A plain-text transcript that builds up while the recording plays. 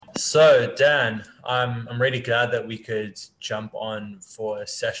So Dan, I'm really glad that we could jump on for a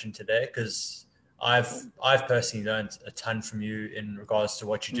session today because I've personally learned a ton from you in regards to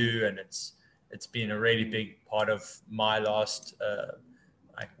what you Mm, do, and it's been a really mm, big part of my last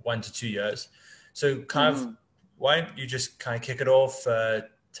like 1 to 2 years. So kind of, mm, why don't you just kind of kick it off,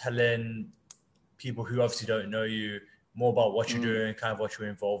 telling people who obviously don't know you more about what you're mm, doing, kind of what you're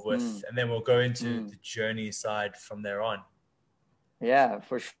involved with, mm, and then we'll go into mm. the journey side from there on. Yeah,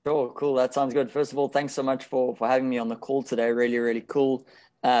 for sure. Cool. That sounds good. First of all, thanks so much for having me on the call today. Really, really cool.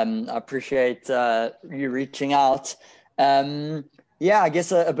 I appreciate you reaching out. Um, yeah, I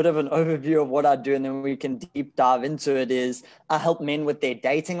guess a bit of an overview of what I do, and then we can deep dive into it. Is I help men with their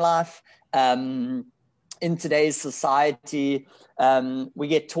dating life. Um, in today's society, we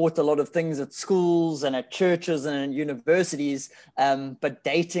get taught a lot of things at schools and at churches and at universities, but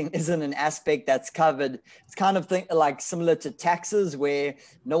dating isn't an aspect that's covered. It's kind of like similar to taxes, where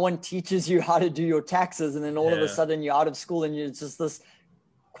no one teaches you how to do your taxes, and then all of a Yeah. sudden you're out of school and you're just this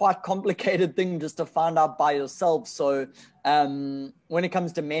quite complicated thing just to find out by yourself. So when it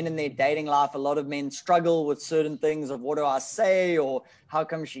comes to men in their dating life, a lot of men struggle with certain things of what do I say, or how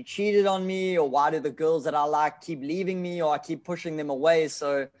come she cheated on me, or why do the girls that I like keep leaving me, or I keep pushing them away.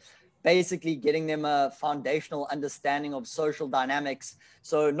 So basically getting them a foundational understanding of social dynamics.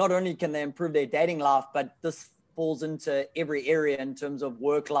 So not only can they improve their dating life, but this falls into every area in terms of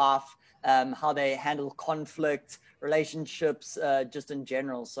work life, how they handle conflict, relationships, just in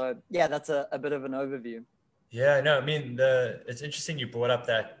general. So yeah, that's a bit of an overview. Yeah, no, I mean the it's interesting you brought up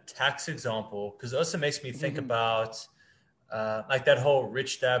that tax example because it also makes me think Mm-hmm. about like that whole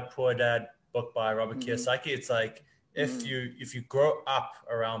Rich Dad Poor Dad book by Robert Mm-hmm. Kiyosaki. It's like if Mm-hmm. you grow up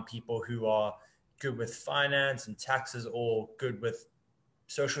around people who are good with finance and taxes or good with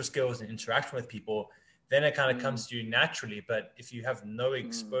social skills and interaction with people, then it kind of Mm-hmm. comes to you naturally. But if you have no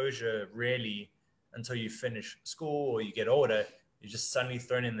Mm-hmm. exposure really until you finish school or you get older, you're just suddenly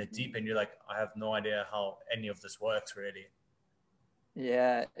thrown in the deep end. You're like, I have no idea how any of this works really.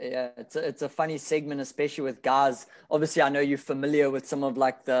 Yeah, yeah, it's a funny segment, especially with guys. Obviously, I know you're familiar with some of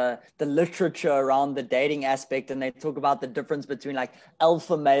like the literature around the dating aspect, and they talk about the difference between like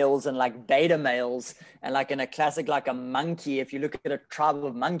alpha males and like beta males. And like in a classic, like a monkey, if you look at a tribe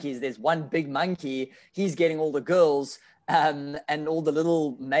of monkeys, there's one big monkey, he's getting all the girls, and all the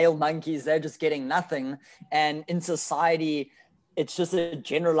little male monkeys, they're just getting nothing. And in society, it's just a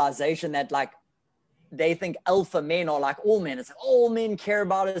generalization that like they think alpha men are like all men. It's like all men care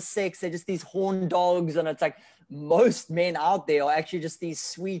about is sex. They're just these horn dogs. And it's like most men out there are actually just these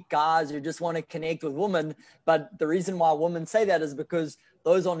sweet guys who just want to connect with women. But the reason why women say that is because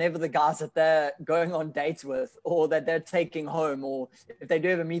those are never the guys that they're going on dates with or that they're taking home. Or if they do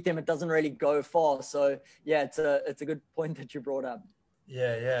ever meet them, it doesn't really go far. So yeah, it's a good point that you brought up.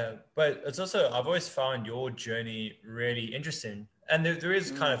 Yeah, yeah. But it's also, I've always found your journey really interesting. And there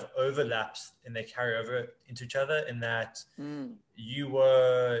is kind Mm, of overlaps and they carry over into each other in that mm, you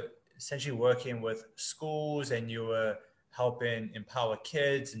were essentially working with schools and you were helping empower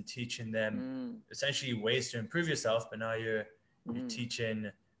kids and teaching them mm, essentially ways to improve yourself. But now you're mm,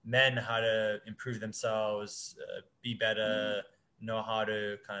 teaching men how to improve themselves, be mm, better, know how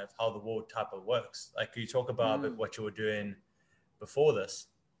to kind of how the world type of works. Like, could you talk about a bit mm. what you were doing before this?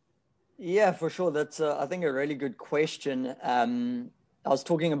 Yeah, for sure. That's, I think, a really good question. I was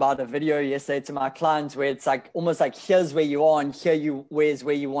talking about a video yesterday to my clients where it's like almost like here's where you are and here you where's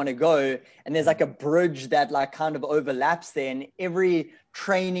where you want to go. And there's like a bridge that like kind of overlaps there. And every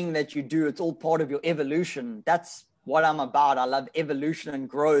training that you do, it's all part of your evolution. That's what I'm about. I love evolution and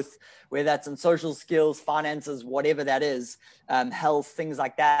growth, whether that's in social skills, finances, whatever that is, health, things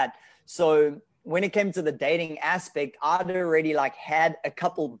like that. So when it came to the dating aspect, I'd already like had a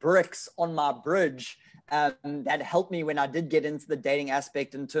couple bricks on my bridge, that helped me when I did get into the dating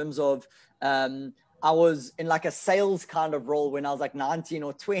aspect in terms of, I was in like a sales kind of role when I was like 19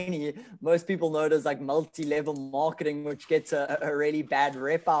 or 20. Most people know it as like multi-level marketing, which gets a really bad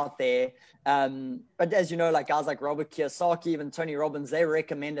rep out there. But as you know, like guys like Robert Kiyosaki, even Tony Robbins, they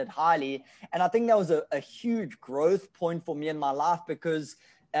recommend it highly. And I think that was a huge growth point for me in my life because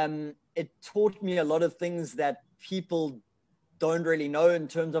it taught me a lot of things that people don't really know in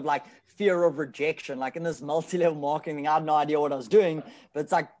terms of like fear of rejection. Like in this multi-level marketing, I had no idea what I was doing, but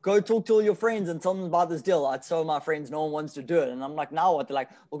it's like, go talk to all your friends and tell them about this deal. I tell my friends, no one wants to do it. And I'm like, now what? They're like,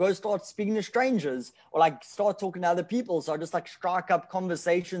 well, go start speaking to strangers or like start talking to other people. So I just like strike up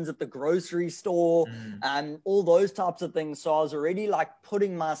conversations at the grocery store Mm. and all those types of things. So I was already like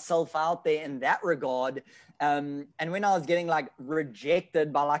putting myself out there in that regard. And when I was getting like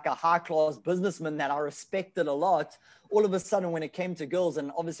rejected by like a high class businessman that I respected a lot, all of a sudden when it came to girls,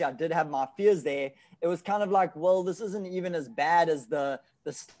 and obviously I did have my fears there, it was kind of like, well, this isn't even as bad as the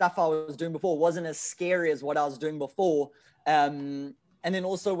stuff I was doing before. It wasn't as scary as what I was doing before. And then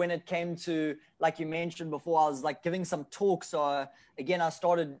also when it came to, like you mentioned before, I was like giving some talks. So again, I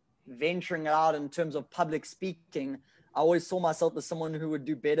started venturing out in terms of public speaking. I always saw myself as someone who would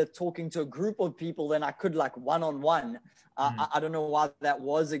do better talking to a group of people than I could like one-on-one. I don't know why that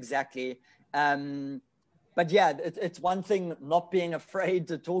was exactly. But yeah, it's one thing not being afraid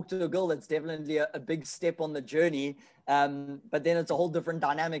to talk to a girl. That's definitely a big step on the journey. But then it's a whole different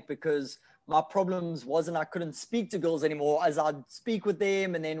dynamic because my problems wasn't I couldn't speak to girls anymore, as I'd speak with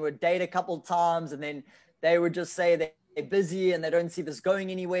them and then would date a couple of times and then they would just say they're busy and they don't see this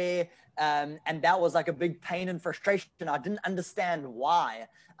going anywhere. And that was like a big pain and frustration. I didn't understand why.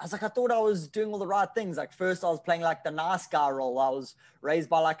 I was like, I thought I was doing all the right things. Like first I was playing like the nice guy role. I was raised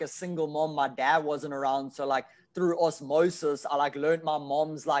by like a single mom. My dad wasn't around. So like through osmosis, I like learned my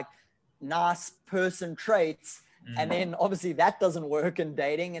mom's like nice person traits. And then obviously that doesn't work in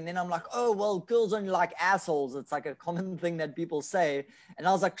dating. And then I'm like, oh, well, girls only like assholes. It's like a common thing that people say. And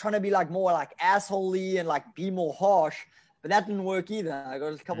I was like trying to be like more like assholey and like be more harsh, but that didn't work either. I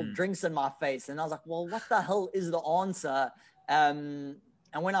got a couple of drinks in my face and I was like, well, what the hell is the answer?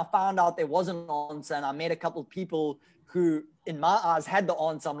 And when I found out there wasn't an answer and I met a couple of people who in my eyes had the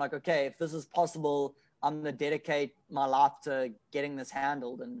answer, I'm like, okay, if this is possible, I'm going to dedicate my life to getting this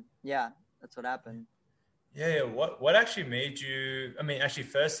handled. And yeah, that's what happened. Yeah. What actually made you, I mean, actually,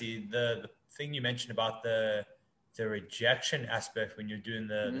 firstly, the thing you mentioned about the rejection aspect when you're doing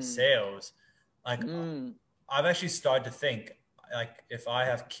the sales, like I've actually started to think, like, if I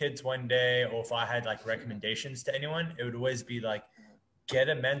have kids one day or if I had like recommendations to anyone, it would always be like, get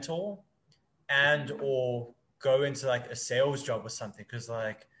a mentor and or go into like a sales job or something. Cause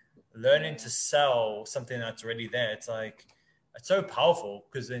like learning to sell something that's already there, it's like, it's so powerful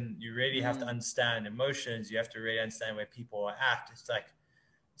because then you really have to understand emotions. You have to really understand where people are at. It's like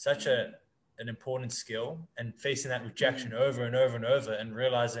such an important skill, and facing that rejection over and over and over and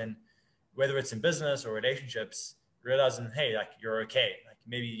realizing whether it's in business or relationships, realizing, hey, like you're okay. Like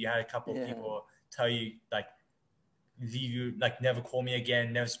maybe you had a couple of people tell you like, leave you, like never call me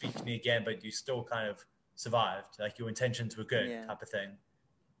again, never speak to me again, but you still kind of survived. Like your intentions were good type of thing.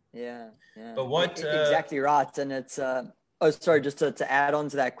 Yeah. But what exactly right. And it's oh, sorry, just to add on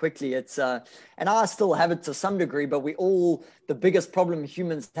to that quickly. It's and I still have it to some degree, but the biggest problem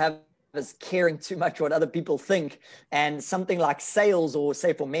humans have is caring too much what other people think. And something like sales, or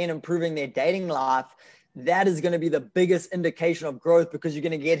say for men improving their dating life, that is going to be the biggest indication of growth, because you're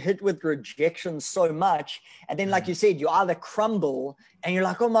going to get hit with rejection so much. And then, like you said, you either crumble and you're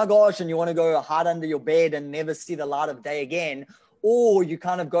like, oh my gosh, and you want to go hide under your bed and never see the light of day again. Or you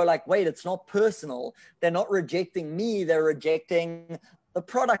kind of go like, wait, it's not personal. They're not rejecting me. They're rejecting the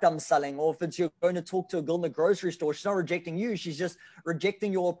product I'm selling. Or if it's you're going to talk to a girl in the grocery store, she's not rejecting you. She's just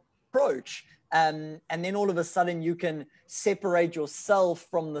rejecting your approach. And then all of a sudden you can separate yourself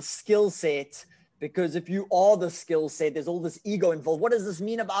from the skill set, because if you are the skill set, there's all this ego involved. What does this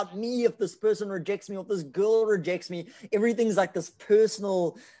mean about me if this person rejects me, or if this girl rejects me? Everything's like this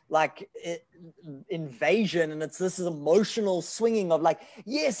personal, like invasion. And it's this emotional swinging of like,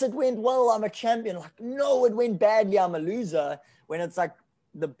 yes, it went well, I'm a champion. Like, no, it went badly, I'm a loser. When it's like,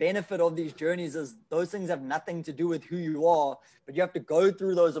 the benefit of these journeys is those things have nothing to do with who you are, but you have to go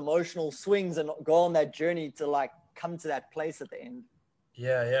through those emotional swings and go on that journey to like come to that place at the end.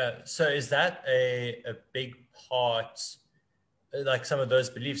 Yeah. So is that a big part, like some of those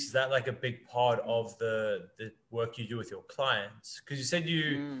beliefs, is that like a big part of the work you do with your clients? Because you said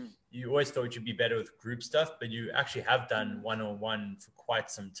you always thought you'd be better with group stuff, but you actually have done one-on-one for quite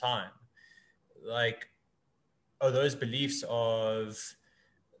some time. Like, are those beliefs of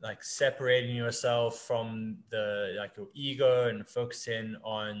like separating yourself from the like your ego and focusing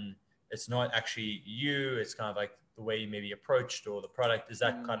on it's not actually you, it's kind of like the way you maybe approached or the product, is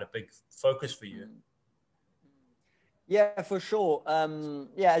that kind of big focus for you? Yeah, for sure.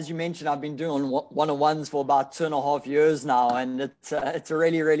 As you mentioned, I've been doing one-on-ones for about 2.5 years now, and it's a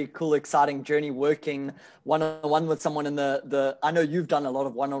really, really cool, exciting journey working one-on-one with someone in I know you've done a lot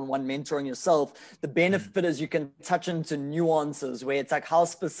of one-on-one mentoring yourself. The benefit is you can touch into nuances where it's like, how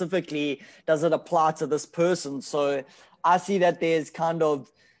specifically does it apply to this person? So I see that there's kind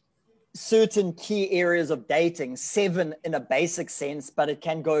of certain key areas of dating, 7 in a basic sense, but it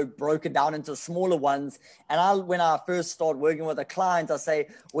can go broken down into smaller ones. And when I first start working with a client, I say,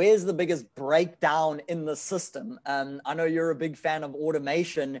 where's the biggest breakdown in the system? I know you're a big fan of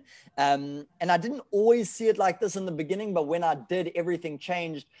automation, and I didn't always see it like this in the beginning, but when I did, everything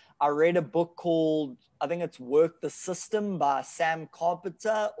changed. I read a book called, I think it's Work the System by Sam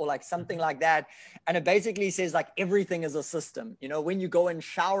Carpenter or like something like that. And it basically says like everything is a system. You know, when you go and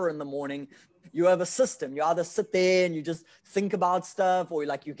shower in the morning, you have a system. You either sit there and you just think about stuff, or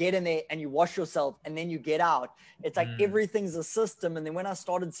like you get in there and you wash yourself and then you get out. It's like everything's a system. And then when I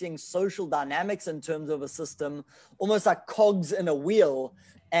started seeing social dynamics in terms of a system, almost like cogs in a wheel,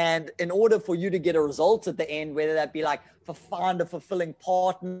 and in order for you to get a result at the end, whether that be like find a fulfilling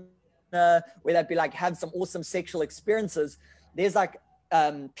partner, whether that be like have some awesome sexual experiences, there's like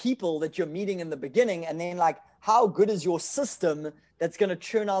people that you're meeting in the beginning, and then like how good is your system that's going to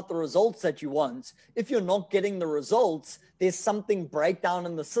churn out the results that you want. If you're not getting the results, there's something breakdown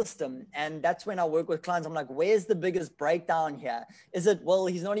in the system. And that's when I work with clients. I'm like, where's the biggest breakdown here? Is it, well,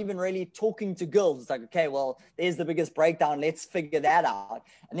 he's not even really talking to girls. It's like, okay, well, there's the biggest breakdown. Let's figure that out.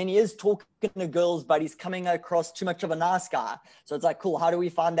 And then he is talking to girls, but he's coming across too much of a nice guy. So it's like, cool, how do we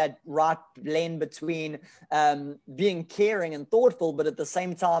find that right blend between being caring and thoughtful, but at the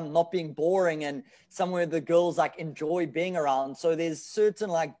same time not being boring and somewhere the girls like enjoy being around? So there's certain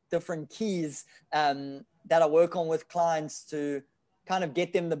like different keys that I work on with clients to kind of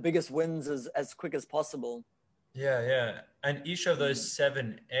get them the biggest wins as quick as possible. Yeah. And each of those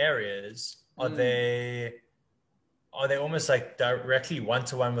 7 areas, are they almost like directly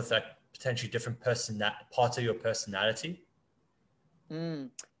one-to-one with like potentially different parts of your personality?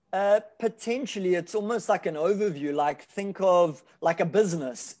 Potentially, it's almost like an overview. Like think of like a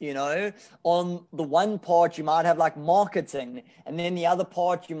business, you know, on the one part you might have like marketing, and then the other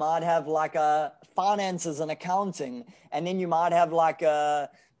part you might have like finances and accounting, and then you might have like a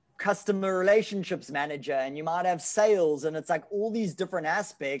customer relationships manager, and you might have sales, and it's like all these different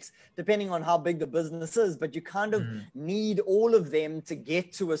aspects depending on how big the business is, but you kind of need all of them to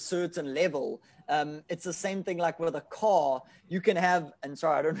get to a certain level. It's the same thing like with a car. You can have, and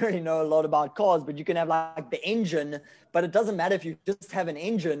sorry, I don't really know a lot about cars, but you can have like the engine, but it doesn't matter if you just have an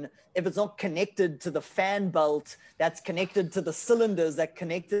engine, if it's not connected to the fan belt, that's connected to the cylinders, that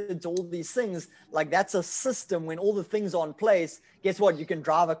connected to all these things. Like that's a system. When all the things are in place, guess what? You can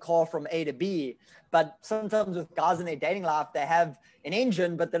drive a car from A to B. But sometimes with guys in their dating life, they have an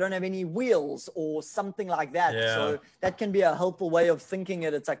engine, but they don't have any wheels or something like that. Yeah. So that can be a helpful way of thinking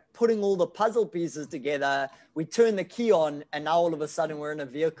it. It's like putting all the puzzle pieces together. We turn the key on, and now all of a sudden we're in a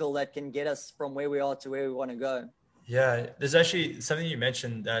vehicle that can get us from where we are to where we want to go. Yeah. There's actually something you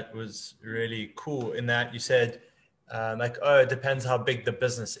mentioned that was really cool, in that you said it depends how big the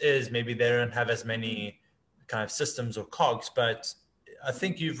business is. Maybe they don't have as many kind of systems or cogs, but I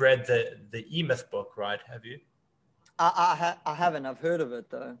think you've read the E-Myth book, right? Have you? I haven't. I've heard of it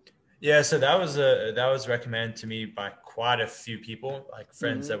though. Yeah, so that was recommended to me by quite a few people, like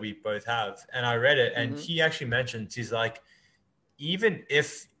friends that we both have, and I read it. And he actually mentioned, he's like, even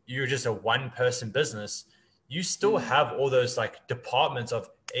if you're just a one-person business, you still have all those like departments of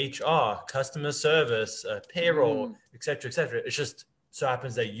HR, customer service, payroll, et cetera, et cetera. It just so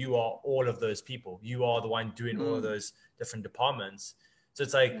happens that you are all of those people. You are the one doing all of those different departments. So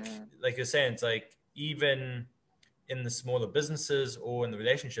it's like you're saying, it's like even in the smaller businesses or in the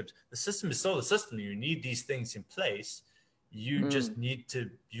relationships, the system is still the system. You need these things in place. You just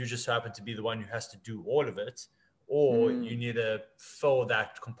happen to be the one who has to do all of it, or you need to fill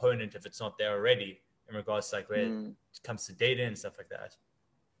that component if it's not there already, in regards to like when it comes to data and stuff like that.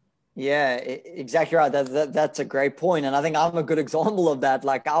 Yeah, exactly right. That's a great point. And I think I'm a good example of that.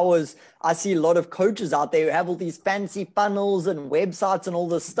 Like I see a lot of coaches out there who have all these fancy funnels and websites and all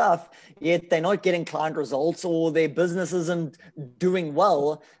this stuff, yet they're not getting client results, or their business isn't doing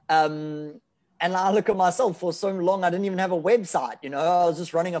well. And I look at myself, for so long, I didn't even have a website. You know, I was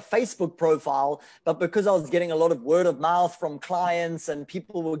just running a Facebook profile, but because I was getting a lot of word of mouth from clients and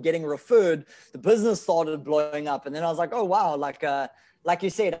people were getting referred, the business started blowing up. And then I was like, oh, wow, like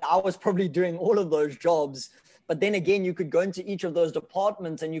you said, I was probably doing all of those jobs. But then again, you could go into each of those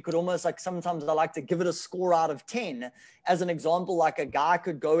departments and you could almost like, sometimes I like to give it a score out of 10. As an example, like a guy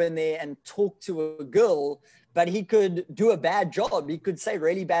could go in there and talk to a girl, but he could do a bad job. He could say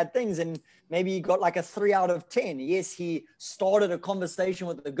really bad things, and maybe he got like a 3 out of 10. Yes, he started a conversation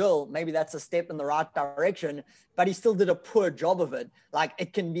with the girl. Maybe that's a step in the right direction, but he still did a poor job of it. Like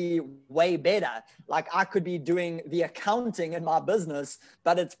it can be way better. Like I could be doing the accounting in my business,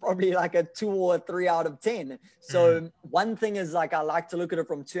 but it's probably like a 2 or a 3 out of 10. So one thing is like, I like to look at it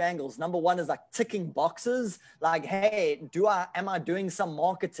from 2 angles. Number one is like ticking boxes. Like, hey, am I doing some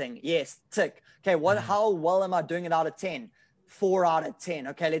marketing? Yes, tick. Okay, how well am I doing it out of 10? 4 out of 10.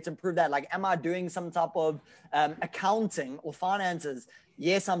 Okay, let's improve that. Like, am I doing some type of accounting or finances?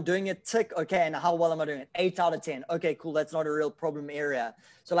 Yes, I'm doing it. Tick. Okay, and how well am I doing it? 8 out of 10. Okay, cool. That's not a real problem area.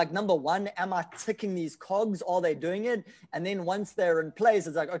 So like number one, am I ticking these cogs? Are they doing it? And then once they're in place,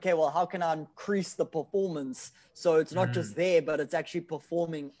 it's like, okay, well, how can I increase the performance? So it's not just there, but it's actually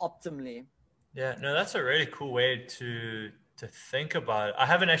performing optimally. Yeah, no, that's a really cool way to think about it. I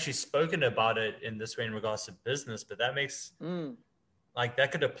haven't actually spoken about it in this way in regards to business, but that makes like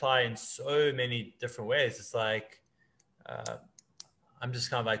that could apply in so many different ways. It's like I'm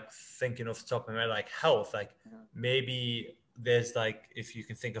just kind of like thinking off the top of my head, like health, like maybe there's like, if you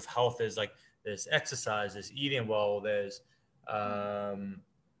can think of health as like, there's exercise, there's eating well, there's, I don't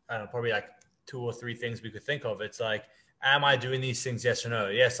know, probably like 2 or 3 things we could think of. It's like, am I doing these things? Yes or no?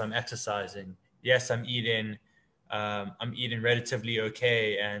 Yes, I'm exercising. Yes, I'm eating relatively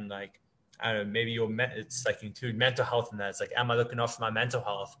okay. And like, I don't know, maybe it's like include mental health in that. It's like, am I looking after my mental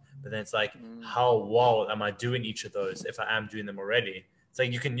health? But then it's like, how well am I doing each of those if I am doing them already? It's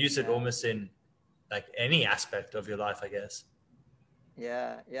like you can use it almost in like any aspect of your life, I guess.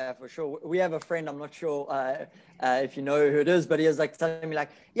 Yeah, for sure. We have a friend, I'm not sure if you know who it is, but he was like telling me like,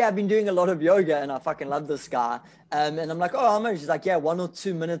 yeah, I've been doing a lot of yoga and I fucking love this guy. And I'm like, oh, how much? He's like, yeah, 1 or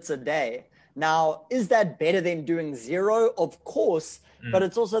 2 minutes a day. Now, is that better than doing 0? Of course. But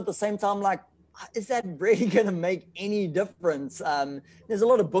it's also at the same time, like, is that really going to make any difference? There's a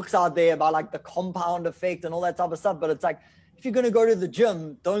lot of books out there about like the compound effect and all that type of stuff, but it's like, if you're going to go to the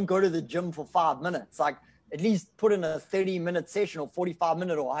gym, don't go to the gym for 5 minutes. Like, at least put in a 30-minute session or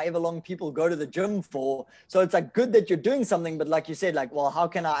 45-minute or however long people go to the gym for. So it's like good that you're doing something, but like you said, like, well, how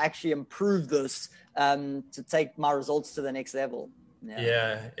can I actually improve this to take my results to the next level?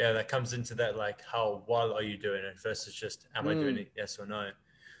 Yeah, that comes into that, like, how well are you doing it versus just, am I doing it? Yes or no?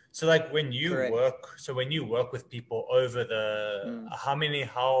 So like when you work with people over the,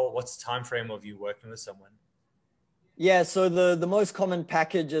 what's the time frame of you working with someone? Yeah, so the most common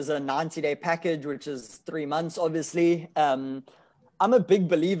package is a 90-day package, which is 3 months, obviously. I'm a big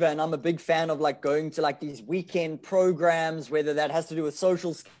believer and I'm a big fan of like going to like these weekend programs, whether that has to do with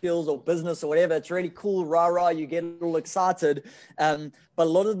social skills or business or whatever. It's really cool, rah, you get all excited. But a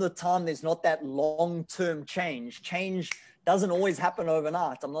lot of the time there's not that long-term change. Change doesn't always happen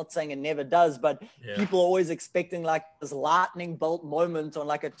overnight. I'm not saying it never does, but people are always expecting like this lightning bolt moment on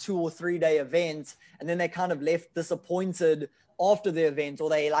like a 2 or 3 day event. And then they kind of left disappointed after the event, or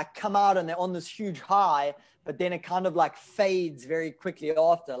they like come out and they're on this huge high, but then it kind of like fades very quickly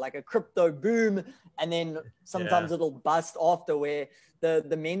after, like a crypto boom. And then sometimes it'll bust after, where the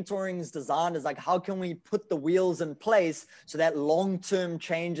mentoring is designed is like, how can we put the wheels in place so that long-term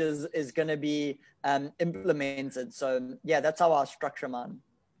changes is going to be implemented. So yeah, that's how I structure mine.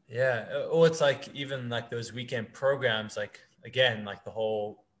 Yeah. Or it's like even like those weekend programs, like again, like the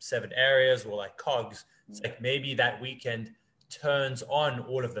whole 7 areas or like cogs. It's like maybe that weekend turns on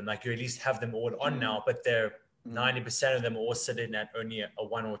all of them. Like you at least have them all on now, but they're 90% of them all sitting at only a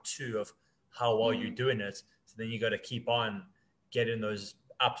 1 or 2 of how well you're doing it. So then you got to keep on getting those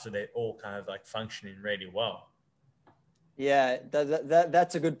up so they're all kind of like functioning really well. Yeah,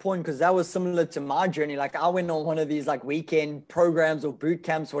 that's a good point, because that was similar to my journey. Like I went on one of these like weekend programs or boot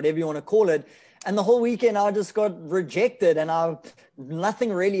camps, whatever you want to call it. And the whole weekend I just got rejected and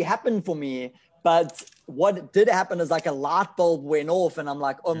nothing really happened for me. But what did happen is like a light bulb went off and I'm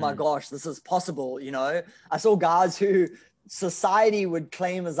like, oh my gosh, this is possible. You know, I saw guys who society would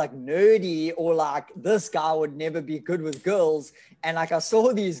claim as like nerdy, or like this guy would never be good with girls. And like I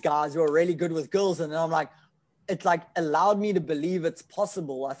saw these guys who are really good with girls, and then I'm like, it like allowed me to believe it's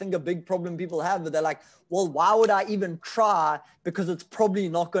possible. I think a big problem people have, that they're like, well, why would I even try? Because it's probably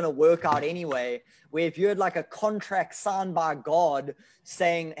not going to work out anyway. Where if you had like a contract signed by God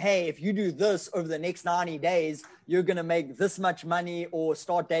saying, hey, if you do this over the next 90 days, you're going to make this much money, or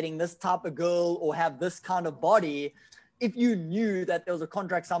start dating this type of girl, or have this kind of body. If you knew that there was a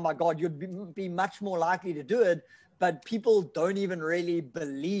contract signed by God, you'd be much more likely to do it. But people don't even really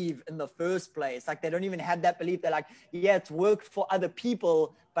believe in the first place. Like they don't even have that belief. They're like, yeah, it's worked for other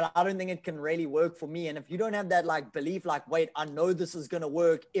people, but I don't think it can really work for me. And if you don't have that like belief, like, wait, I know this is going to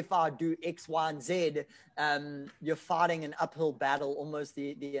work if I do X, Y, and Z, you're fighting an uphill battle almost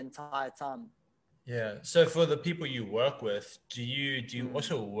the entire time. Yeah. So for the people you work with, do you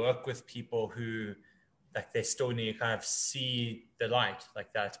also work with people who like they still need to kind of see the light,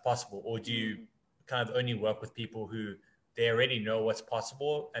 like that it's possible, or do you kind of only work with people who they already know what's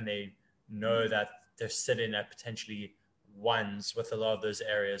possible and they know that they're sitting at potentially ones with a lot of those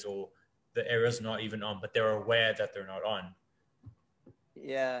areas, or the areas not even on, but they're aware that they're not on?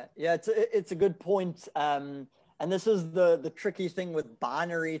 Yeah, it's a good point. And this is the tricky thing with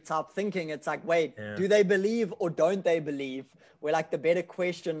binary type thinking. It's like, wait, do they believe or don't they believe? Where like the better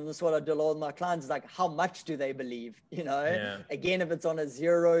question, and this is what I do a lot with my clients, is like, how much do they believe? You know, again, if it's on a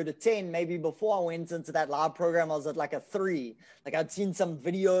 0 to 10, maybe before I went into that live program, I was at like a 3. Like I'd seen some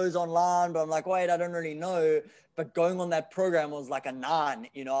videos online, but I'm like, wait, I don't really know. But going on that program was like a 9,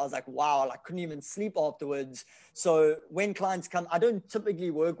 you know, I was like, wow, I couldn't even sleep afterwards. So when clients come, I don't typically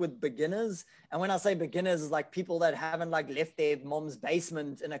work with beginners. And when I say beginners, it's like people that haven't like left their mom's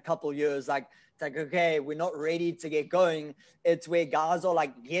basement in a couple years. Like, it's like, okay, we're not ready to get going. It's where guys are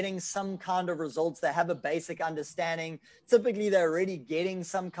like getting some kind of results. They have a basic understanding. Typically they're already getting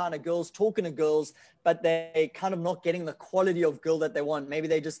some kind of girls, talking to girls, but they kind of not getting the quality of girl that they want. Maybe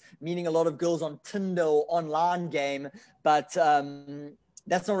they're just meeting a lot of girls on Tinder or online game, but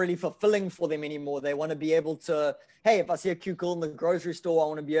that's not really fulfilling for them anymore. They want to be able to, hey, if I see a cute girl in the grocery store, I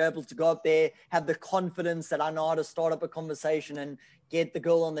want to be able to go up there, have the confidence that I know how to start up a conversation and get the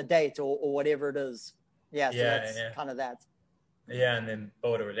girl on the date or whatever it is. So that's kind of that. Yeah, and then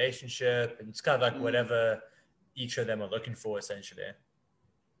build a relationship. And it's kind of like whatever each of them are looking for, essentially.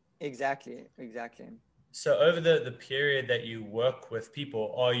 Exactly. So over the period that you work with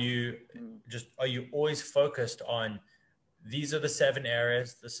people, are you always focused on these are the 7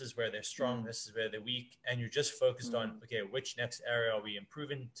 areas, this is where they're strong, this is where they're weak, and you're just focused on, okay, which next area are we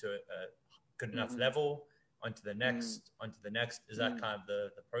improving to a good enough level, onto the next. Is that kind of the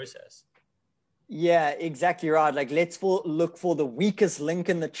process? Yeah, exactly right. Like let's look for the weakest link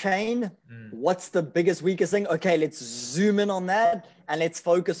in the chain. What's the biggest, weakest thing? Okay, let's zoom in on that and let's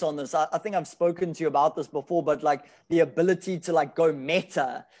focus on this. I think I've spoken to you about this before, but like the ability to like go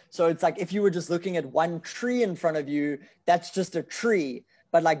meta. So it's like if you were just looking at one tree in front of you, that's just a tree.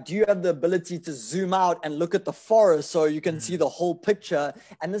 But like, do you have the ability to zoom out and look at the forest so you can see the whole picture?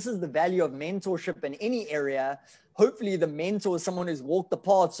 And this is the value of mentorship in any area. Hopefully the mentor is someone who's walked the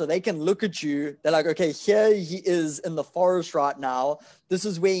path so they can look at you. They're like, okay, here he is in the forest right now. This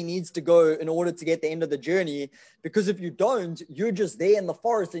is where he needs to go in order to get the end of the journey. Because if you don't, you're just there in the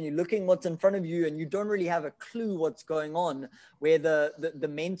forest and you're looking what's in front of you and you don't really have a clue what's going on, where the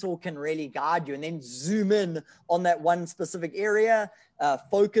mentor can really guide you and then zoom in on that one specific area,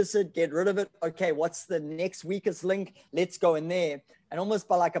 focus it, get rid of it. Okay, what's the next weakest link? Let's go in there. And almost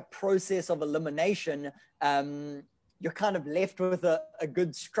by like a process of elimination, you're kind of left with a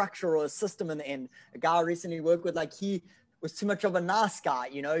good structure or a system in the end. A guy I recently worked with, like he was too much of a nice guy,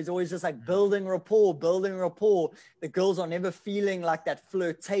 you know, he's always just like building rapport. The girls are never feeling like that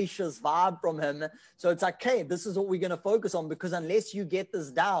flirtatious vibe from him. So it's like, okay, this is what we're going to focus on, because unless you get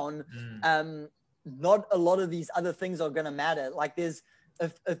this down, not a lot of these other things are going to matter. Like there's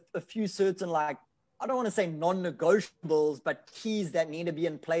a few certain, like, I don't want to say non-negotiables, but keys that need to be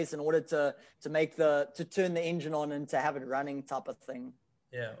in place in order to turn the engine on and to have it running type of thing.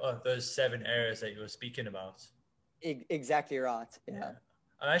 Yeah. Oh, those 7 areas that you were speaking about. Exactly right. Yeah.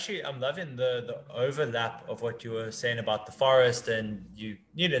 I'm loving the overlap of what you were saying about the forest, and you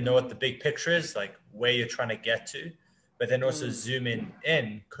need to know what the big picture is, like where you're trying to get to, but then also zoom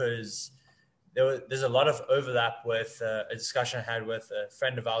in because there's a lot of overlap with a discussion I had with a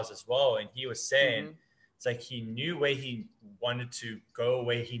friend of ours as well. And he was saying, it's like, he knew where he wanted to go,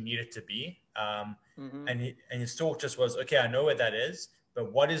 where he needed to be. And his thought just was, okay, I know where that is,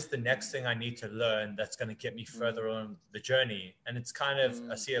 but what is the next thing I need to learn that's going to get me further on the journey? And it's kind of,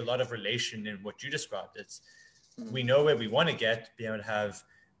 I see a lot of relation in what you described. It's, we know where we want to get, be able to have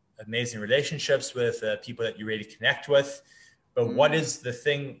amazing relationships with people that you really connect with. But what is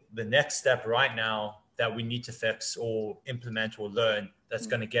the next step right now that we need to fix or implement or learn that's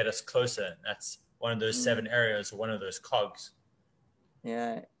going to get us closer? That's one of those 7 areas, or one of those cogs.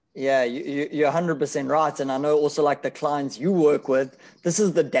 Yeah, you're 100% right. And I know also, like the clients you work with, this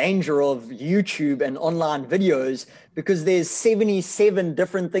is the danger of YouTube and online videos, because there's 77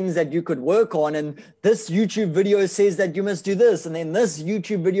 different things that you could work on. And this YouTube video says that you must do this. And then this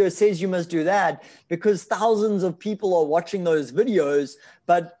YouTube video says you must do that, because thousands of people are watching those videos.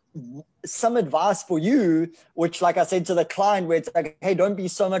 But some advice for you, which, like I said to the client, where it's like, hey, don't be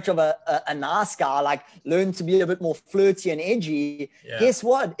so much of a nice guy, like learn to be a bit more flirty and edgy. Guess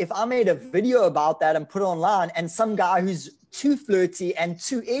what? If I made a video about that and put it online, and some guy who's too flirty and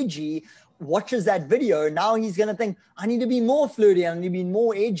too edgy watches that video, now he's going to think, I need to be more flirty, I need to be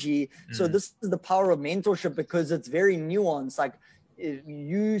more edgy. So this is the power of mentorship, because it's very nuanced. Like,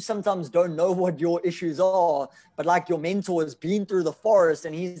 you sometimes don't know what your issues are, but like your mentor has been through the forest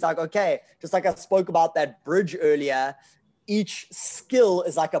and he's like, okay, just like I spoke about that bridge earlier, each skill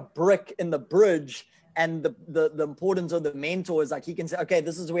is like a brick in the bridge. And the importance of the mentor is like, he can say, okay,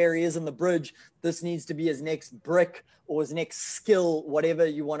 this is where he is in the bridge. This needs to be his next brick or his next skill, whatever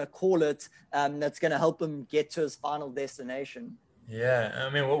you want to call it, that's going to help him get to his final destination. Yeah. I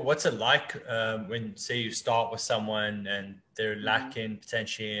mean, what's it like when, say, you start with someone and they're lacking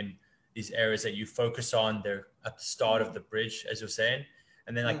potentially in these areas that you focus on, they're at the start of the bridge, as you're saying,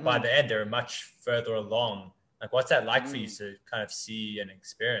 and then like by the end, they're much further along. Like, what's that like for you to kind of see and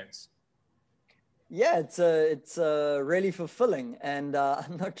experience? Yeah, it's really fulfilling, and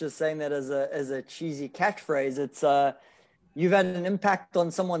I'm not just saying that as a cheesy catchphrase. It's you've had an impact on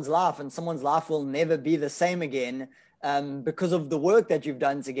someone's life, and someone's life will never be the same again because of the work that you've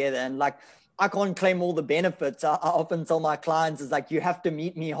done together. And like, I can't claim all the benefits. I often tell my clients, is like, you have to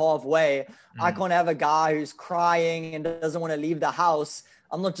meet me halfway. I can't have a guy who's crying and doesn't want to leave the house.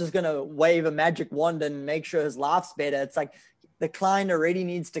 I'm not just going to wave a magic wand and make sure his life's better. It's like, the client already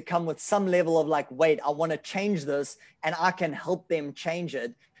needs to come with some level of like, wait, I want to change this, and I can help them change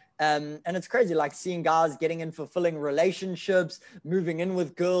it. And it's crazy, like seeing guys getting in fulfilling relationships, moving in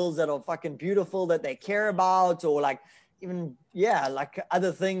with girls that are fucking beautiful, that they care about, or like even, yeah, like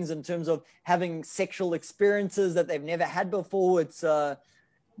other things in terms of having sexual experiences that they've never had before. It's,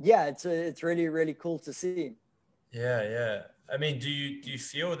 it's really, really cool to see. Yeah, yeah. I mean, do you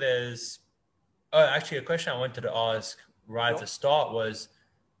feel there's, oh, actually, a question I wanted to ask right at the start was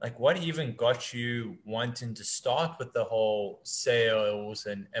like, what even got you wanting to start with the whole sales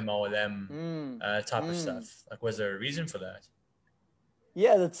and MLM type of stuff? Like, was there a reason for that?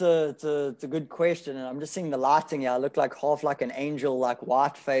 Yeah, it's a good question. And I'm just seeing the lighting here. I look like half like an angel, like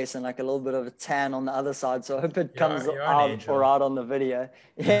white face and like a little bit of a tan on the other side. So I hope it comes You're an out angel. or out on the video.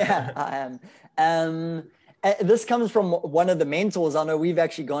 Yeah, I am. This comes from one of the mentors. I know we've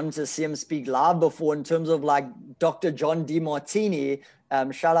actually gone to see him speak live before, in terms of like Dr. John DeMartini.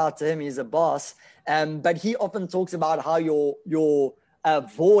 Shout out to him. He's a boss. But he often talks about how your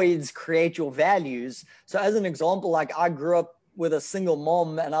voids create your values. So as an example, like I grew up with a single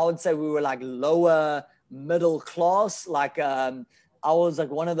mom, and I would say we were like lower middle class. Like I was like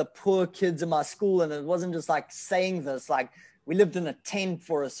one of the poor kids in my school, and it wasn't just like saying this. Like, we lived in a tent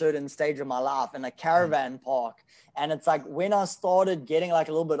for a certain stage of my life in a caravan park. And it's like, when I started getting like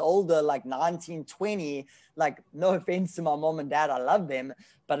a little bit older, like 19, 20, like, no offense to my mom and dad, I love them,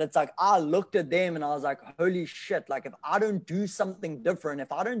 but it's like, I looked at them and I was like, holy shit, like if I don't do something different,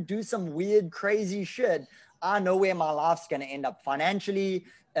 if I don't do some weird, crazy shit, I know where my life's going to end up financially,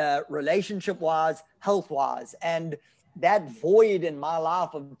 relationship wise, health wise. And that void in my life,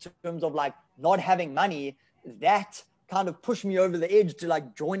 in terms of like not having money, that kind of pushed me over the edge to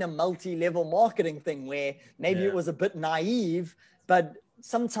like join a multi-level marketing thing, where maybe it was a bit naive, but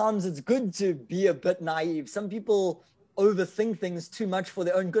sometimes it's good to be a bit naive. Some people overthink things too much for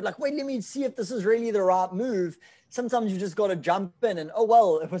their own good. Like, wait, let me see if this is really the right move. Sometimes you just got to jump in and, oh,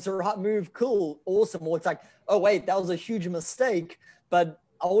 well, if it's the right move, cool, awesome. Or it's like, oh, wait, that was a huge mistake. But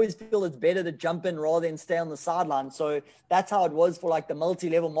I always feel it's better to jump in rather than stay on the sideline. So that's how it was for like the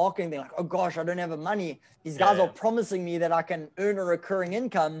multi-level marketing thing. Like, oh gosh, I don't have the money. These guys are promising me that I can earn a recurring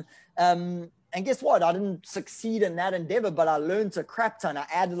income. And guess what? I didn't succeed in that endeavor, but I learned a crap ton. I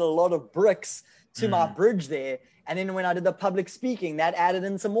added a lot of bricks to my bridge there. And then when I did the public speaking, that added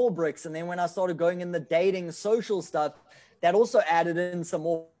in some more bricks. And then when I started going in the dating social stuff, that also added in some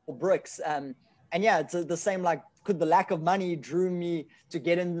more bricks. And yeah, it's the same, like, could the lack of money drew me to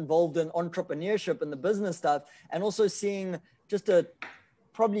get involved in entrepreneurship and the business stuff, and also seeing just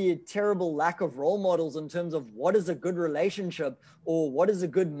probably a terrible lack of role models in terms of what is a good relationship or what is a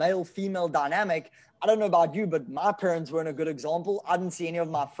good male-female dynamic. I don't know about you, but my parents weren't a good example. I didn't see any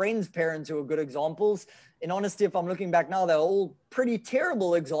of my friends' parents who were good examples. In honesty, if I'm looking back now, they're all pretty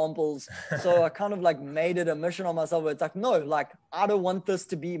terrible examples. So I kind of like made it a mission on myself. It's like, no, like, I don't want this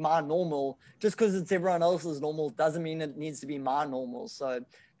to be my normal. Just because it's everyone else's normal doesn't mean it needs to be my normal. So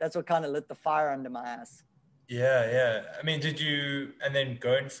that's what kind of lit the fire under my ass. Yeah. I mean, and then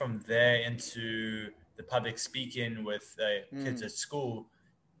going from there into the public speaking with kids at school,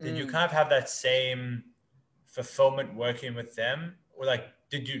 did you kind of have that same fulfillment working with them? Or like,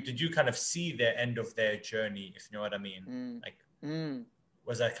 did you kind of see the end of their journey, if you know what I mean? Like,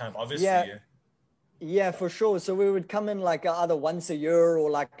 was that kind of obvious for you? Yeah, for sure. So we would come in like either once a year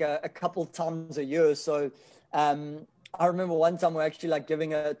or like a couple times a year. So I remember one time we're actually like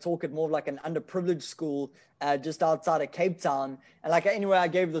giving a talk at more of like an underprivileged school just outside of Cape Town. And like anyway, I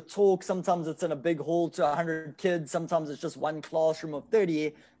gave the talk. Sometimes it's in a big hall to 100 kids. Sometimes it's just one classroom of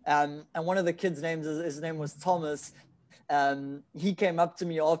 30. And one of the kids' his name was Thomas. He came up to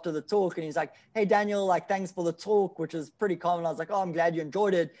me after the talk and he's like, hey, Daniel, like, thanks for the talk, which is pretty common. I was like, oh, I'm glad you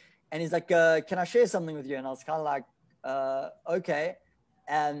enjoyed it. And he's like, can I share something with you? And I was kind of like, okay.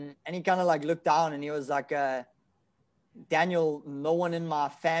 And he kind of like looked down and he was like, Daniel, no one in my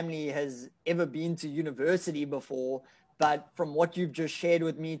family has ever been to university before, but from what you've just shared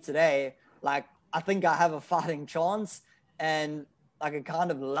with me today, like, I think I have a fighting chance. And like a kind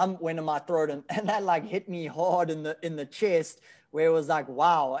of lump went in my throat, and that like hit me hard in the chest, where it was like,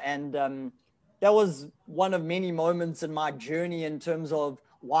 wow. And that was one of many moments in my journey in terms of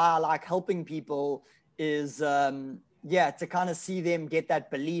why I like helping people is to kind of see them get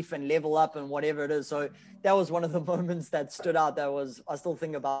that belief and level up and whatever it is. So that was one of the moments that stood out, I still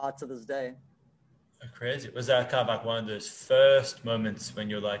think about to this day. Crazy. Was that kind of like one of those first moments when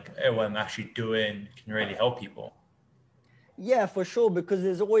you're like, hey, what I'm actually doing can really help people? Yeah, for sure, because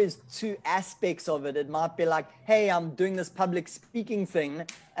there's always two aspects of it. It might be like, hey, I'm doing this public speaking thing,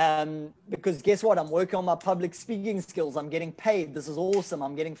 because guess what? I'm working on my public speaking skills. I'm getting paid. This is awesome.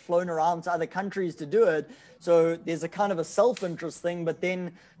 I'm getting flown around to other countries to do it. So there's a kind of a self-interest thing. But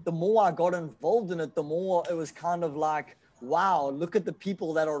then the more I got involved in it, the more it was kind of like, wow, look at the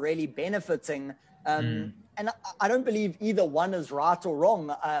people that are really benefiting. And I don't believe either one is right or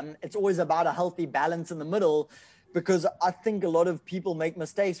wrong. It's always about a healthy balance in the middle. Because I think a lot of people make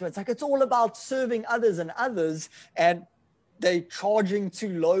mistakes when it's like, it's all about serving others and they're charging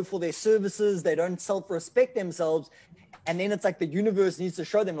too low for their services. They don't self-respect themselves. And then it's like the universe needs to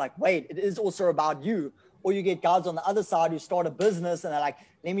show them like, wait, it is also about you. Or you get guys on the other side who start a business and they're like,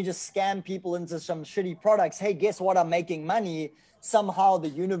 let me just scam people into some shitty products. Hey, guess what? I'm making money. Somehow the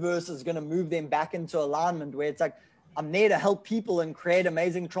universe is going to move them back into alignment where it's like, I'm there to help people and create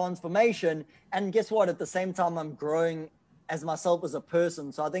amazing transformation. And guess what? At the same time, I'm growing as myself as a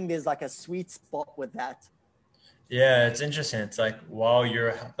person. So I think there's like a sweet spot with that. Yeah, it's interesting. It's like while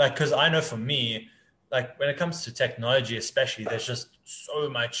you're like, because I know for me, like when it comes to technology, especially, there's just so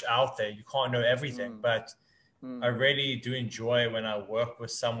much out there. You can't know everything. But I really do enjoy when I work with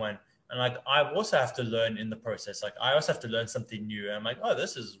someone. And like I also have to learn in the process. Like I also have to learn something new. And I'm like, oh,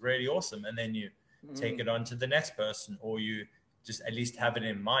 this is really awesome. And then you take it on to the next person, or you just at least have it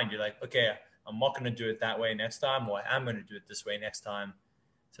in mind. You're like, okay, I'm not going to do it that way next time, or I am going to do it this way next time.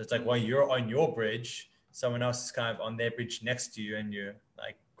 So it's like while you're on your bridge, someone else is kind of on their bridge next to you, and you're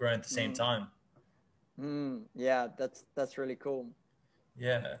like growing at the same time. Yeah, that's really cool.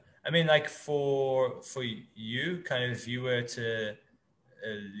 Yeah, I mean, like for you, kind of, if you were to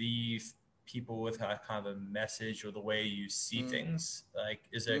leave people with a kind of a message or the way you see things, like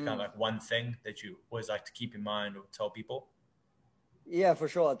is there kind of like one thing that you always like to keep in mind or tell people? Yeah, for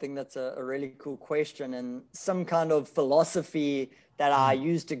sure. I think that's a really cool question and some kind of philosophy that I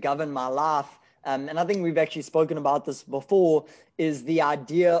use to govern my life. And I think we've actually spoken about this before, is the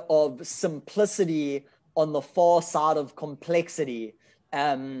idea of simplicity on the far side of complexity.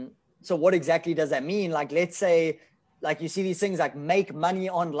 So what exactly does that mean? Like, let's say, like you see these things like make money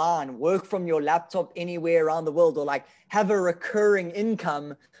online, work from your laptop anywhere around the world, or like have a recurring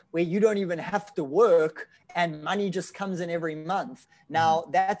income where you don't even have to work and money just comes in every month. Now,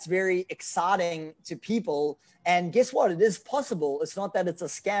 that's very exciting to people. And guess what? It is possible. It's not that it's a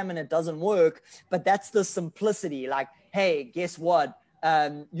scam and it doesn't work, but that's the simplicity. Like, hey, guess what?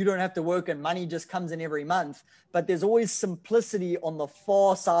 You don't have to work and money just comes in every month. But there's always simplicity on the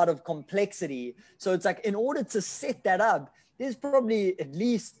far side of complexity. So it's like, in order to set that up, there's probably at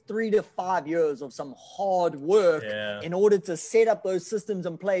least 3 to 5 years of some hard work in order to set up those systems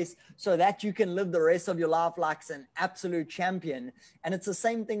in place so that you can live the rest of your life like an absolute champion. And it's the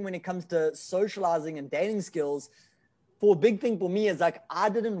same thing when it comes to socializing and dating skills. For a big thing for me is like, I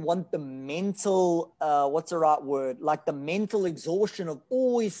didn't want the mental, what's the right word? Like the mental exhaustion of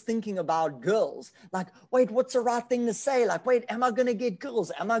always thinking about girls. Like, wait, what's the right thing to say? Like, wait, am I going to get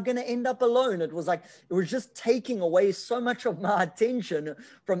girls? Am I going to end up alone? It was like, it was just taking away so much of my attention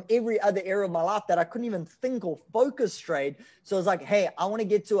from every other area of my life that I couldn't even think or focus straight. So it's like, hey, I want to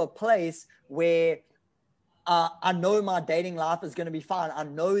get to a place where I know my dating life is going to be fine. I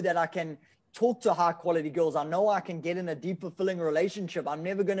know that I can talk to high quality girls. I know I can get in a deep, fulfilling relationship. I'm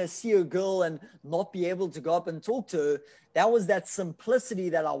never going to see a girl and not be able to go up and talk to her. That was that simplicity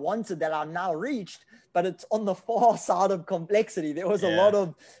that I wanted, that I now reached, but it's on the far side of complexity. There was a lot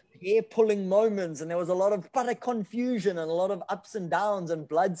of hair pulling moments, and there was a lot of utter confusion and a lot of ups and downs and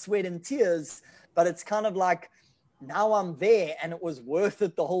blood, sweat, and tears. But it's kind of like, now I'm there, and it was worth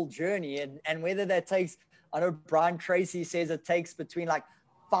it, the whole journey. And whether that takes, I know Brian Tracy says it takes between like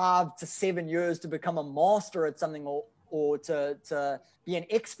 5 to 7 years to become a master at something, or to be an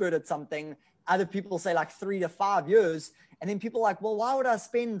expert at something. Other people say like 3 to 5 years. And then people are like, well, why would I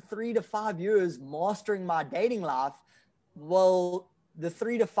spend 3 to 5 years mastering my dating life? Well, the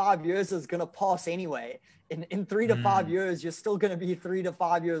 3 to 5 years is going to pass anyway. In 3 to 5 years, you're still going to be 3 to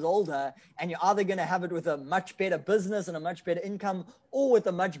 5 years older, and you're either going to have it with a much better business and a much better income, or with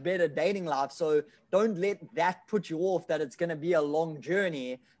a much better dating life. So don't let that put you off that it's going to be a long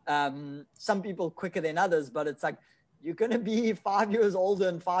journey. Some people quicker than others, but it's like, you're going to be 5 years older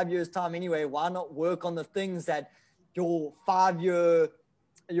in 5 years time anyway. Why not work on the things that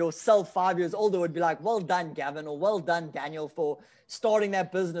yourself 5 years older would be like, well done, Gavin, or well done, Daniel, for starting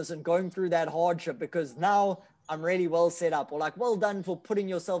that business and going through that hardship, because now I'm really well set up. Or like, well done for putting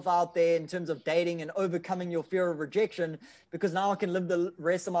yourself out there in terms of dating and overcoming your fear of rejection, because now I can live the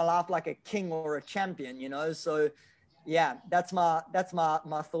rest of my life like a king or a champion, you know? So yeah, that's my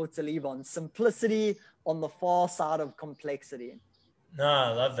thoughts to leave on. Simplicity on the far side of complexity. No,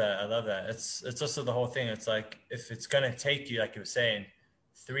 I love that. It's also the whole thing. It's like, if it's going to take you, like you were saying,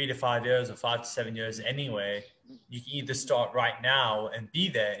 3 to 5 years or 5 to 7 years anyway, you can either start right now and be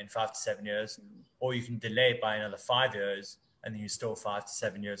there in 5 to 7 years, or you can delay it by another 5 years, and then you're still 5 to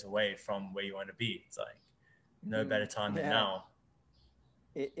 7 years away from where you want to be. It's like, no better time than now.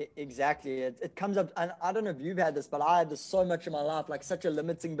 Exactly. It comes up, and I don't know if you've had this, but I had this so much in my life, like such a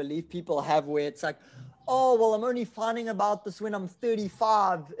limiting belief people have, where it's like, oh, well, I'm only finding about this when I'm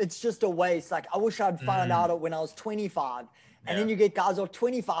 35. It's just a waste. Like, I wish I'd found out it when I was 25. And then you get guys who are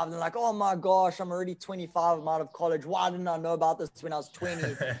 25 and they're like, oh my gosh, I'm already 25. I'm out of college. Why didn't I know about this when I was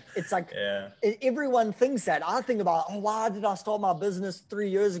 20? It's like, everyone thinks that. I think about, oh, why did I start my business 3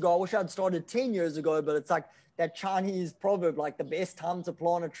 years ago? I wish I'd started 10 years ago. But it's like that Chinese proverb, like the best time to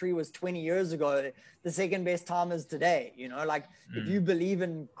plant a tree was 20 years ago. The second best time is today. You know, like if you believe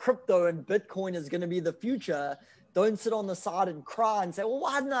in crypto and Bitcoin is going to be the future, don't sit on the side and cry and say, well,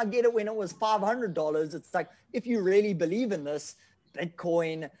 why didn't I get it when it was $500? It's like, if you really believe in this,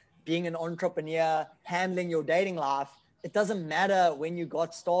 Bitcoin, being an entrepreneur, handling your dating life, it doesn't matter when you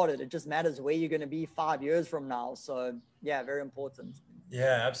got started. It just matters where you're going to be 5 years from now. So yeah, very important.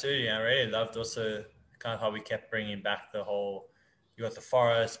 Yeah, absolutely. I really loved also kind of how we kept bringing back the whole, you got the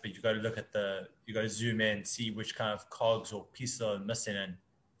forest, but you got to look at you got to zoom in, see which kind of cogs or pieces are missing, and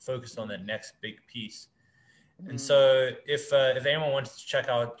focus on that next big piece. And so if anyone wants to check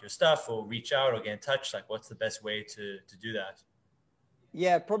out your stuff or reach out or get in touch, like what's the best way to do that?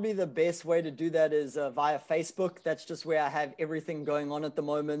 Yeah, probably the best way to do that is via Facebook. That's just where I have everything going on at the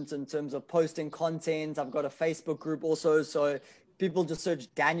moment in terms of posting content. I've got a Facebook group also. So people just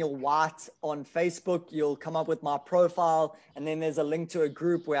search Daniel White on Facebook. You'll come up with my profile. And then there's a link to a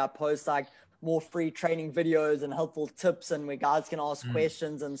group where I post like more free training videos and helpful tips, and where guys can ask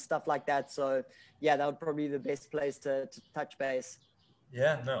questions and stuff like that. So yeah, that would probably be the best place to touch base.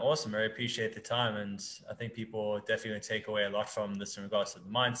 Yeah, no, awesome. I appreciate the time. And I think people definitely take away a lot from this in regards to the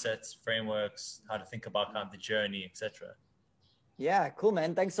mindsets, frameworks, how to think about kind of the journey, etc. Yeah, cool,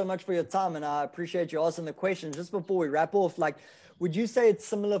 man. Thanks so much for your time. And I appreciate you asking the question. Just before we wrap off, like, would you say it's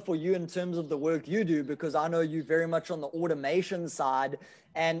similar for you in terms of the work you do? Because I know you very much on the automation side,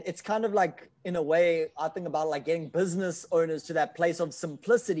 and it's kind of like, in a way, I think about like getting business owners to that place of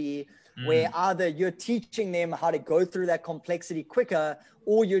simplicity, where either you're teaching them how to go through that complexity quicker,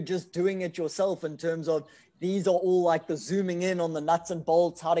 or you're just doing it yourself in terms of, these are all like the zooming in on the nuts and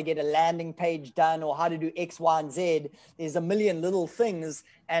bolts, how to get a landing page done, or how to do X, Y, and Z. There's a million little things.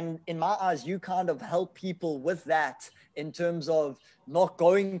 And in my eyes, you kind of help people with that in terms of not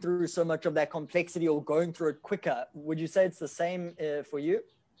going through so much of that complexity or going through it quicker. Would you say it's the same for you?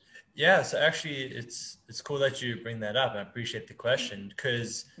 Yeah, so actually it's cool that you bring that up. I appreciate the question,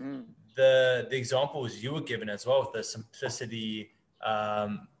 because the examples you were given as well with the simplicity,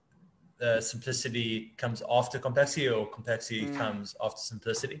 simplicity comes after complexity, or complexity comes after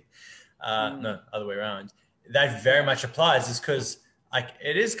simplicity. No, other way around. That very much applies, is because like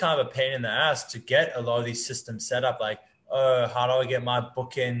it is kind of a pain in the ass to get a lot of these systems set up. Like, how do I get my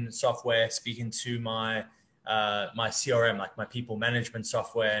booking software speaking to my my CRM, like my people management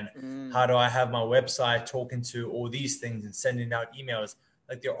software, and how do I have my website talking to all these things and sending out emails?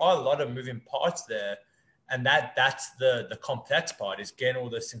 Like, there are a lot of moving parts there, and that's the complex part, is getting all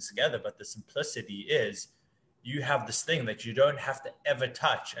those things together. But the simplicity is, you have this thing that you don't have to ever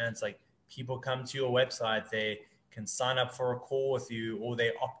touch, and it's like, people come to your website, they can sign up for a call with you, or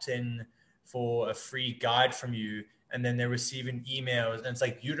they opt in for a free guide from you, and then they're receiving emails, and it's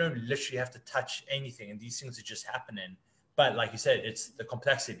like, you don't literally have to touch anything, and these things are just happening. But like you said, it's the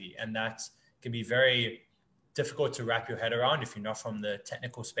complexity, and that can be very difficult to wrap your head around if you're not from the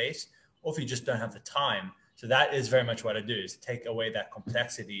technical space, or if you just don't have the time. So that is very much what I do, is take away that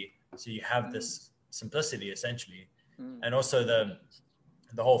complexity, so you have this simplicity essentially. And also the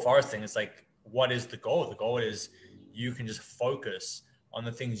whole forest thing is like, what is the goal? The goal is you can just focus on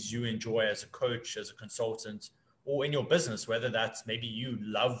the things you enjoy as a coach, as a consultant, or in your business, whether that's maybe you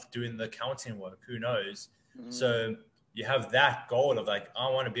love doing the accounting work, who knows? So you have that goal of like, I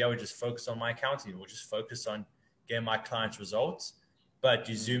want to be able to just focus on my accounting or just focus on getting my clients results. But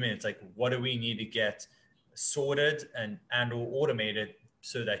you zoom in, it's like, what do we need to get sorted and or automated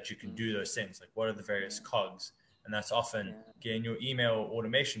so that you can do those things? Like, what are the various cogs? And that's often getting your email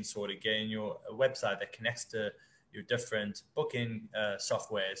automation sorted, getting your website that connects to your different booking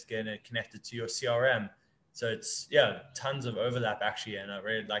softwares, getting it connected to your CRM. So it's, tons of overlap actually. And I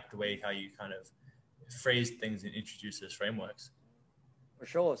really like the way how you kind of phrase things and introduce those frameworks. For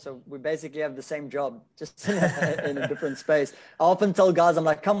sure. So we basically have the same job, just in a different space. I often tell guys, I'm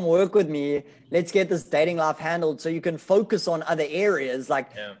like, come work with me. Let's get this dating life handled so you can focus on other areas. Like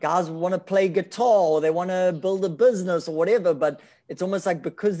guys want to play guitar or they want to build a business or whatever. But it's almost like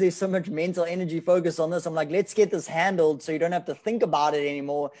because there's so much mental energy focus on this, I'm like, let's get this handled so you don't have to think about it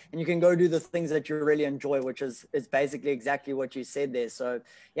anymore. And you can go do the things that you really enjoy, which is basically exactly what you said there. So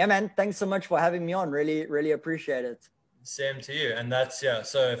yeah, man, thanks so much for having me on. Really, really appreciate it. Same to you. And that's,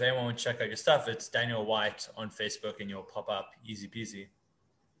 so if anyone would check out your stuff, it's Daniel White on Facebook and you'll pop up easy peasy.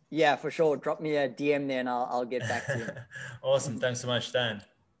 Yeah, for sure. Drop me a DM there and I'll get back to you. Awesome. Thanks so much, Dan.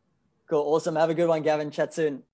 Cool. Awesome. Have a good one, Gavin. Chat soon.